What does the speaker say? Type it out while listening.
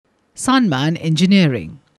Sunman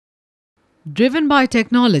Engineering. Driven by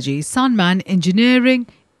technology, Sunman Engineering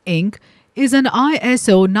Inc. is an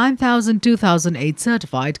ISO 9000-2008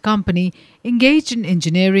 certified company engaged in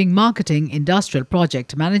engineering, marketing, industrial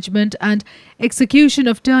project management and execution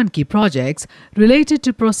of turnkey projects related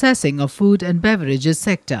to processing of food and beverages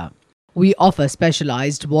sector. We offer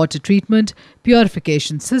specialized water treatment,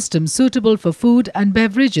 purification systems suitable for food and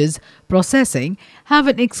beverages processing, have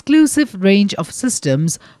an exclusive range of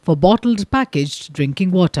systems for bottled packaged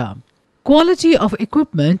drinking water. Quality of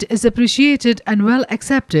equipment is appreciated and well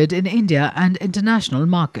accepted in India and international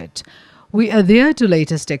market. We adhere to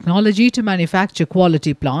latest technology to manufacture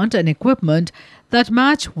quality plant and equipment that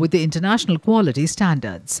match with the international quality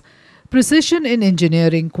standards. Precision in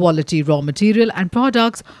engineering, quality raw material and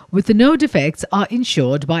products with no defects are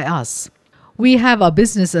ensured by us. We have our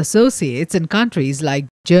business associates in countries like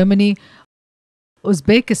Germany,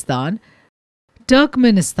 Uzbekistan,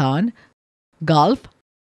 Turkmenistan, Gulf,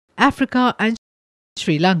 Africa and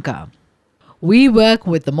Sri Lanka. We work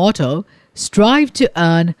with the motto, strive to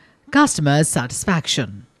earn customers'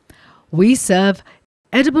 satisfaction. We serve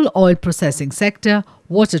edible oil processing sector,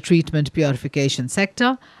 water treatment purification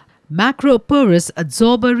sector, macro-porous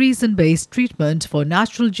adsorber resin-based treatment for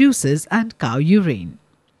natural juices and cow urine.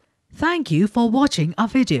 Thank you for watching our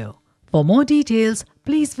video. For more details,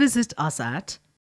 please visit us at